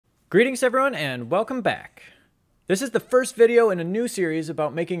Greetings everyone and welcome back. This is the first video in a new series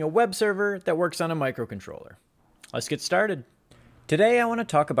about making a web server that works on a microcontroller. Let's get started. Today I want to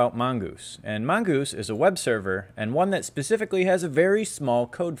talk about Mongoose, and Mongoose is a web server and one that specifically has a very small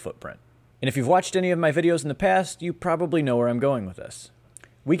code footprint. And if you've watched any of my videos in the past, you probably know where I'm going with this.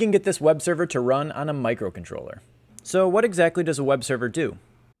 We can get this web server to run on a microcontroller. So what exactly does a web server do?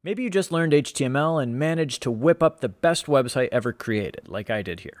 Maybe you just learned HTML and managed to whip up the best website ever created, like I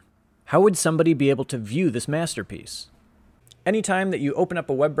did here. How would somebody be able to view this masterpiece? Anytime that you open up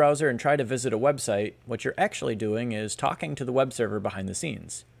a web browser and try to visit a website, what you're actually doing is talking to the web server behind the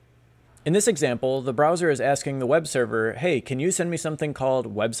scenes. In this example, the browser is asking the web server, hey, can you send me something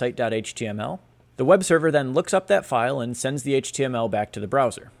called website.html? The web server then looks up that file and sends the HTML back to the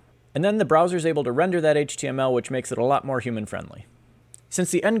browser. And then the browser is able to render that HTML, which makes it a lot more human-friendly.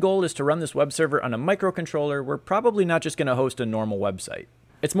 Since the end goal is to run this web server on a microcontroller, we're probably not just going to host a normal website.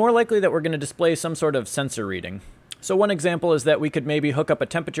 It's more likely that we're going to display some sort of sensor reading. So one example is that we could maybe hook up a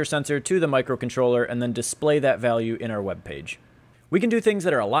temperature sensor to the microcontroller and then display that value in our web page. We can do things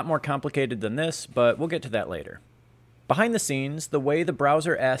that are a lot more complicated than this, but we'll get to that later. Behind the scenes, the way the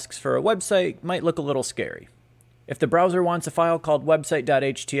browser asks for a website might look a little scary. If the browser wants a file called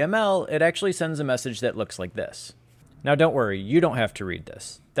website.html, it actually sends a message that looks like this. Now don't worry, you don't have to read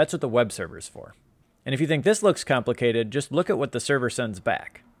this. That's what the web server is for. And if you think this looks complicated, just look at what the server sends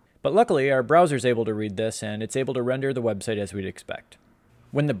back. But luckily, our browser is able to read this, and it's able to render the website as we'd expect.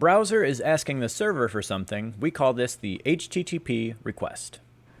 When the browser is asking the server for something, we call this the HTTP request.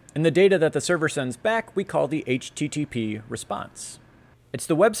 And the data that the server sends back, we call the HTTP response. It's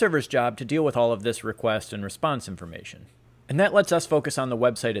the web server's job to deal with all of this request and response information. And that lets us focus on the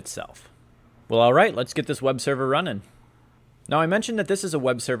website itself. Well, all right, let's get this web server running. Now, I mentioned that this is a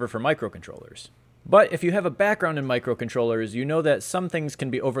web server for microcontrollers. But if you have a background in microcontrollers, you know that some things can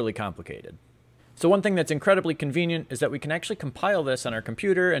be overly complicated. So one thing that's incredibly convenient is that we can actually compile this on our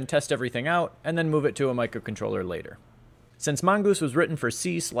computer and test everything out, and then move it to a microcontroller later. Since Mongoose was written for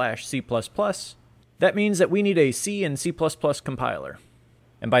C/C++, that means that we need a C and C++ compiler.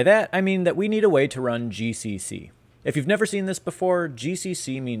 And by that, I mean that we need a way to run GCC. If you've never seen this before,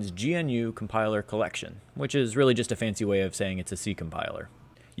 GCC means GNU Compiler Collection, which is really just a fancy way of saying it's a C compiler.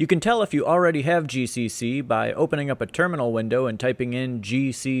 You can tell if you already have GCC by opening up a terminal window and typing in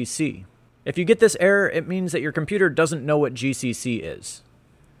GCC. If you get this error, it means that your computer doesn't know what GCC is.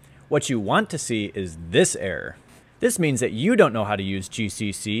 What you want to see is this error. This means that you don't know how to use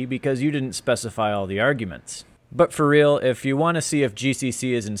GCC because you didn't specify all the arguments. But for real, if you want to see if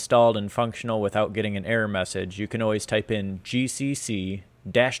GCC is installed and functional without getting an error message, you can always type in GCC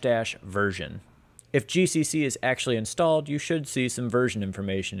 --version. If GCC is actually installed, you should see some version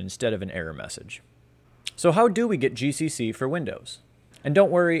information instead of an error message. So how do we get GCC for Windows? And don't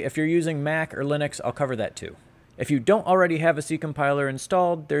worry, if you're using Mac or Linux, I'll cover that too. If you don't already have a C compiler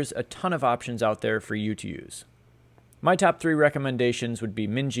installed, there's a ton of options out there for you to use. My top 3 recommendations would be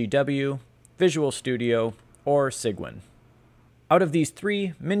MinGW, Visual Studio, or Cygwin. Out of these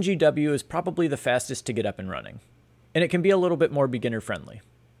 3, MinGW is probably the fastest to get up and running, and it can be a little bit more beginner friendly.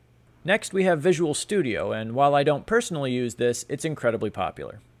 Next, we have Visual Studio, and while I don't personally use this, it's incredibly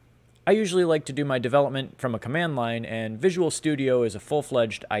popular. I usually like to do my development from a command line, and Visual Studio is a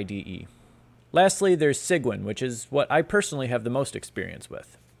full-fledged IDE. Lastly, there's Cygwin, which is what I personally have the most experience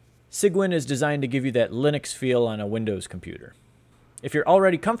with. Cygwin is designed to give you that Linux feel on a Windows computer. If you're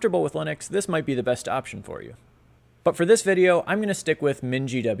already comfortable with Linux, this might be the best option for you. But for this video, I'm going to stick with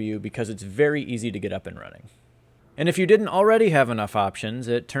MinGW because it's very easy to get up and running. And if you didn't already have enough options,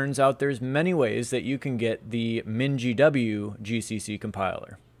 it turns out there's many ways that you can get the MinGW GCC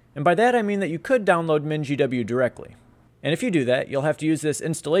compiler. And by that I mean that you could download MinGW directly. And if you do that, you'll have to use this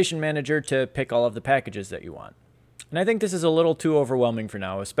installation manager to pick all of the packages that you want. And I think this is a little too overwhelming for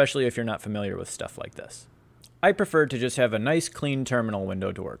now, especially if you're not familiar with stuff like this. I prefer to just have a nice clean terminal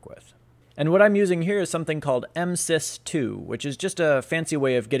window to work with. And what I'm using here is something called MSys2, which is just a fancy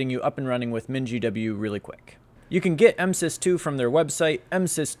way of getting you up and running with MinGW really quick. You can get MSys2 from their website,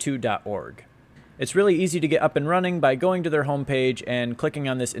 msys2.org. It's really easy to get up and running by going to their homepage and clicking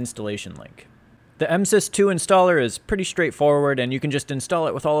on this installation link. The MSys2 installer is pretty straightforward, and you can just install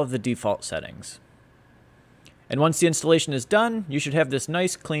it with all of the default settings. And once the installation is done, you should have this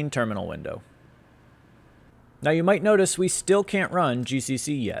nice clean terminal window. Now you might notice we still can't run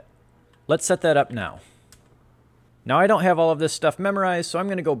GCC yet. Let's set that up now. Now I don't have all of this stuff memorized, so I'm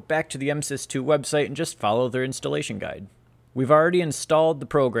going to go back to the MSys2 website and just follow their installation guide. We've already installed the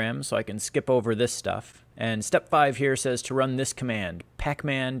program, so I can skip over this stuff. And step 5 here says to run this command,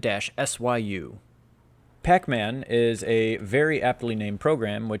 pacman-syu. Pacman is a very aptly named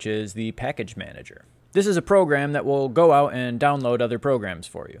program, which is the package manager. This is a program that will go out and download other programs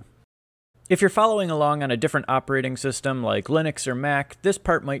for you. If you're following along on a different operating system like Linux or Mac, this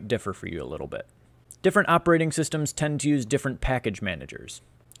part might differ for you a little bit. Different operating systems tend to use different package managers.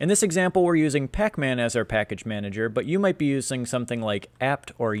 In this example, we're using Pacman as our package manager, but you might be using something like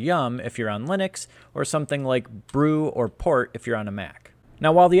apt or yum if you're on Linux, or something like brew or port if you're on a Mac.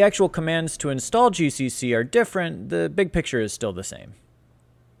 Now, while the actual commands to install GCC are different, the big picture is still the same.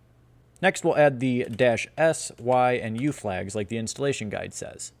 Next, we'll add the -s, y, and u flags like the installation guide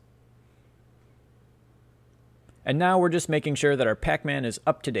says. And now we're just making sure that our Pacman is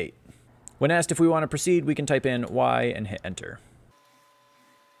up to date. When asked if we want to proceed, we can type in y and hit enter.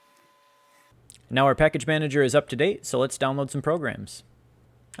 Now our package manager is up to date, so let's download some programs.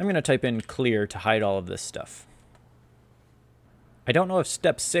 I'm going to type in clear to hide all of this stuff. I don't know if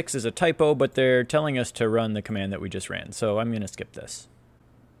step 6 is a typo, but they're telling us to run the command that we just ran, so I'm going to skip this.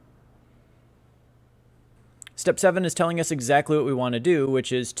 Step 7 is telling us exactly what we want to do,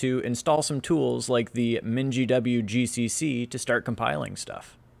 which is to install some tools like the mingw gcc to start compiling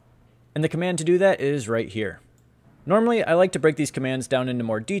stuff. And the command to do that is right here. Normally, I like to break these commands down into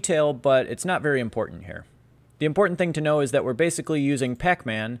more detail, but it's not very important here. The important thing to know is that we're basically using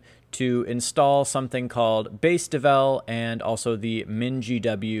Pacman to install something called basedevel and also the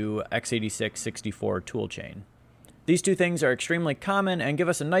mingw x86-64 toolchain. These two things are extremely common and give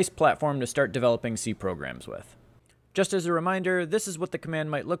us a nice platform to start developing C programs with. Just as a reminder, this is what the command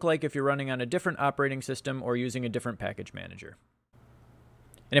might look like if you're running on a different operating system or using a different package manager.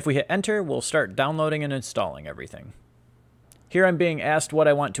 And if we hit enter, we'll start downloading and installing everything. Here I'm being asked what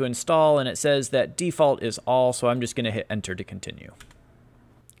I want to install, and it says that default is all, so I'm just going to hit enter to continue.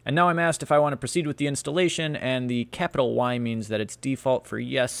 And now I'm asked if I want to proceed with the installation, and the capital Y means that it's default for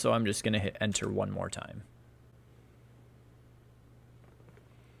yes, so I'm just going to hit enter one more time.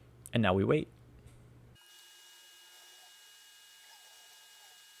 And now we wait.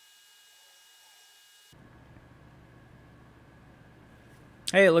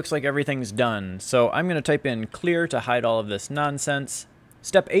 Hey, it looks like everything's done, so I'm going to type in clear to hide all of this nonsense.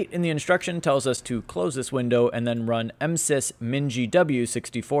 Step 8 in the instruction tells us to close this window and then run msys mingw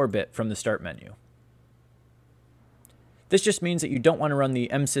 64-bit from the start menu. This just means that you don't want to run the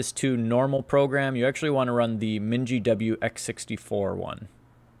msys2 normal program, you actually want to run the mingw x64 one.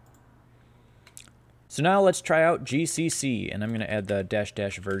 So now let's try out GCC, and I'm going to add the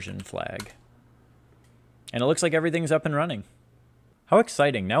 -- version flag. And it looks like everything's up and running. How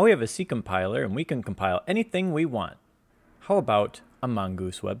exciting, now we have a C compiler and we can compile anything we want. How about a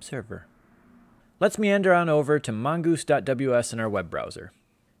Mongoose web server? Let's meander on over to mongoose.ws in our web browser.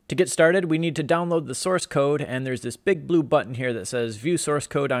 To get started, we need to download the source code, and there's this big blue button here that says View Source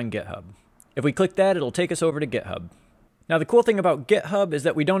Code on GitHub. If we click that, it'll take us over to GitHub. Now the cool thing about GitHub is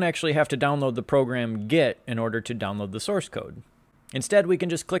that we don't actually have to download the program Git in order to download the source code. Instead, we can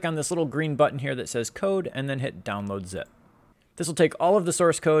just click on this little green button here that says Code and then hit Download Zip. This will take all of the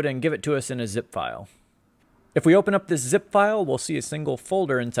source code and give it to us in a zip file. If we open up this zip file, we'll see a single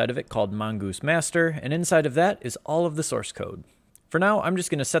folder inside of it called Mongoose Master, and inside of that is all of the source code. For now, I'm just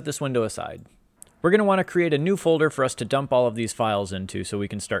going to set this window aside. We're going to want to create a new folder for us to dump all of these files into so we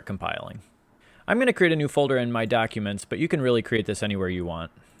can start compiling. I'm going to create a new folder in my documents, but you can really create this anywhere you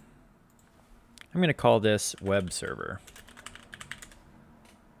want. I'm going to call this Web Server.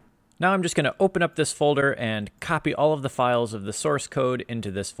 Now I'm just going to open up this folder and copy all of the files of the source code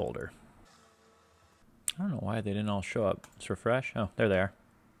into this folder. I don't know why they didn't all show up. Let's refresh. Oh, there they are.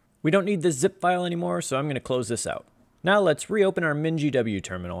 We don't need this zip file anymore, so I'm going to close this out. Now let's reopen our mingw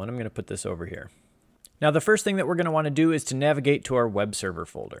terminal, and I'm going to put this over here. Now the first thing that we're going to want to do is to navigate to our web server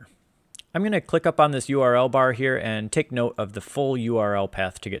folder. I'm going to click up on this URL bar here and take note of the full URL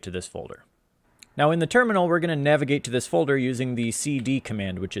path to get to this folder. Now in the terminal, we're going to navigate to this folder using the cd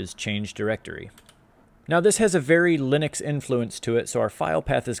command, which is change directory. Now this has a very Linux influence to it, so our file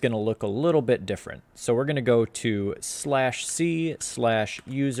path is going to look a little bit different. So we're going to go to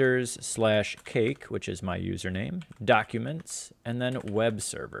 /c/users/cake, which is my username, documents, and then web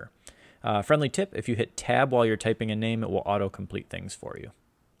server. Friendly tip, if you hit tab while you're typing a name, it will auto-complete things for you.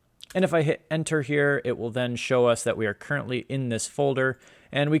 And if I hit enter here, it will then show us that we are currently in this folder,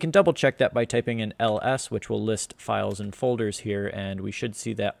 and we can double check that by typing in ls, which will list files and folders here, and we should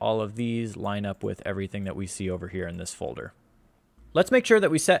see that all of these line up with everything that we see over here in this folder. Let's make sure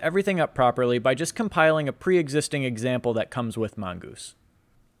that we set everything up properly by just compiling a pre-existing example that comes with Mongoose.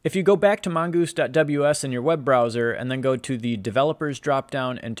 If you go back to mongoose.ws in your web browser and then go to the developers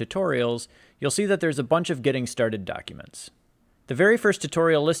dropdown and tutorials, you'll see that there's a bunch of getting started documents. The very first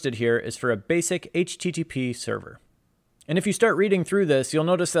tutorial listed here is for a basic HTTP server. And if you start reading through this, you'll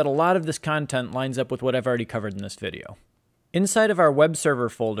notice that a lot of this content lines up with what I've already covered in this video. Inside of our web server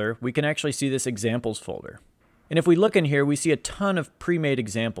folder, we can actually see this examples folder. And if we look in here, we see a ton of pre-made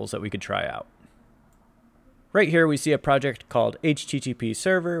examples that we could try out. Right here, we see a project called HTTP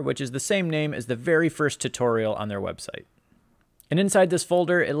server, which is the same name as the very first tutorial on their website. And inside this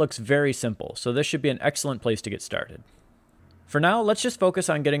folder, it looks very simple, so this should be an excellent place to get started. For now, let's just focus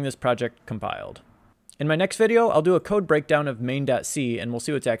on getting this project compiled. In my next video, I'll do a code breakdown of main.c and we'll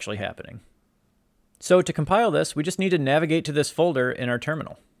see what's actually happening. So to compile this, we just need to navigate to this folder in our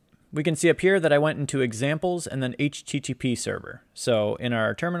terminal. We can see up here that I went into examples and then HTTP server. So in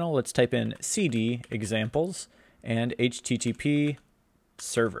our terminal, let's type in cd examples and HTTP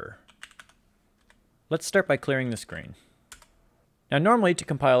server. Let's start by clearing the screen. Now normally to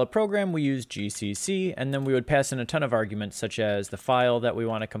compile a program, we use gcc, and then we would pass in a ton of arguments such as the file that we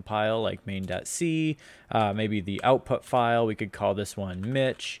want to compile, like main.c, maybe the output file, we could call this one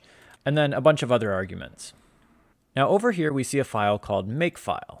Mitch, and then a bunch of other arguments. Now over here we see a file called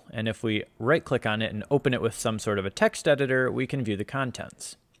makefile, and if we right-click on it and open it with some sort of a text editor, we can view the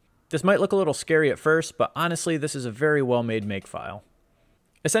contents. This might look a little scary at first, but honestly this is a very well-made makefile.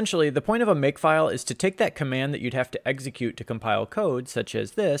 Essentially, the point of a makefile is to take that command that you'd have to execute to compile code, such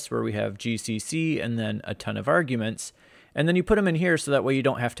as this, where we have gcc and then a ton of arguments, and then you put them in here so that way you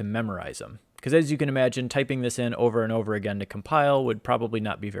don't have to memorize them. Because as you can imagine, typing this in over and over again to compile would probably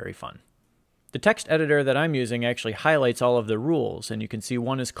not be very fun. The text editor that I'm using actually highlights all of the rules, and you can see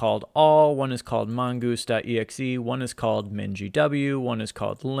one is called all, one is called mongoose.exe, one is called mingw, one is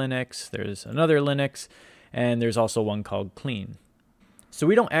called Linux, there's another Linux, and there's also one called clean. So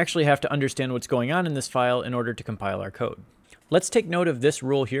we don't actually have to understand what's going on in this file in order to compile our code. Let's take note of this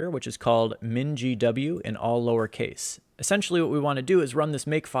rule here, which is called mingw in all lowercase. Essentially what we want to do is run this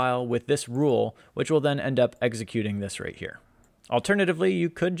makefile with this rule, which will then end up executing this right here. Alternatively, you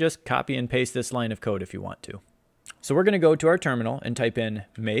could just copy and paste this line of code if you want to. So we're going to go to our terminal and type in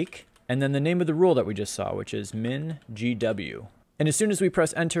make, and then the name of the rule that we just saw, which is mingw. And as soon as we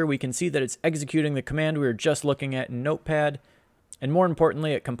press enter, we can see that it's executing the command we were just looking at in Notepad, and more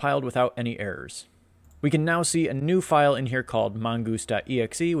importantly, it compiled without any errors. We can now see a new file in here called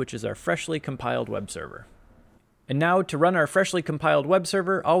mongoose.exe, which is our freshly compiled web server. And now to run our freshly compiled web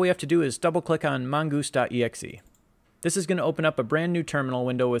server, all we have to do is double click on mongoose.exe. This is going to open up a brand new terminal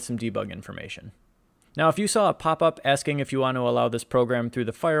window with some debug information. Now if you saw a pop-up asking if you want to allow this program through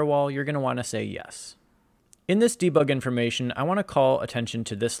the firewall, you're going to want to say yes. In this debug information, I want to call attention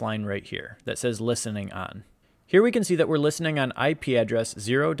to this line right here that says listening on. Here we can see that we're listening on IP address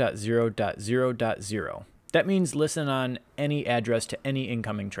 0.0.0.0. That means listen on any address to any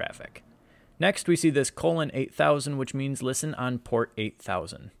incoming traffic. Next we see this :8000, which means listen on port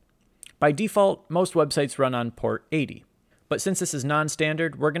 8000. By default, most websites run on port 80. But since this is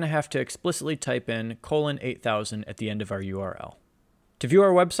non-standard, we're going to have to explicitly type in :8000 at the end of our URL. To view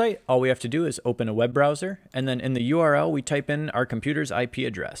our website, all we have to do is open a web browser, and then in the URL we type in our computer's IP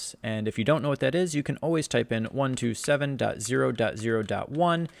address. And if you don't know what that is, you can always type in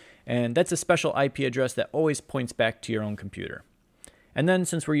 127.0.0.1, and that's a special IP address that always points back to your own computer. And then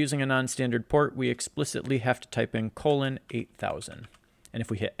since we're using a non-standard port, we explicitly have to type in :8000. And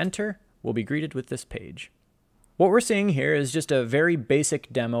if we hit enter, we'll be greeted with this page. What we're seeing here is just a very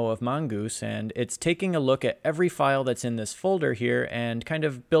basic demo of Mongoose, and it's taking a look at every file that's in this folder here and kind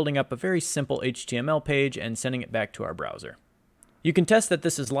of building up a very simple HTML page and sending it back to our browser. You can test that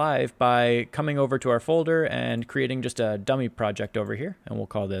this is live by coming over to our folder and creating just a dummy project over here, and we'll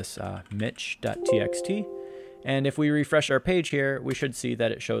call this mitch.txt. And if we refresh our page here, we should see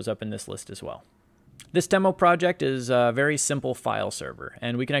that it shows up in this list as well. This demo project is a very simple file server,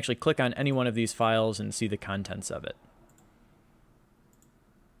 and we can actually click on any one of these files and see the contents of it.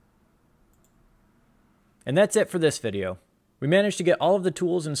 And that's it for this video. We managed to get all of the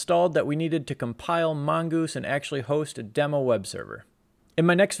tools installed that we needed to compile Mongoose and actually host a demo web server. In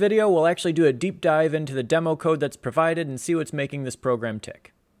my next video, we'll actually do a deep dive into the demo code that's provided and see what's making this program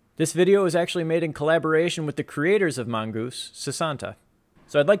tick. This video is actually made in collaboration with the creators of Mongoose, Sasanta.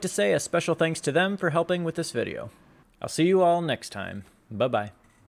 So I'd like to say a special thanks to them for helping with this video. I'll see you all next time. Bye-bye.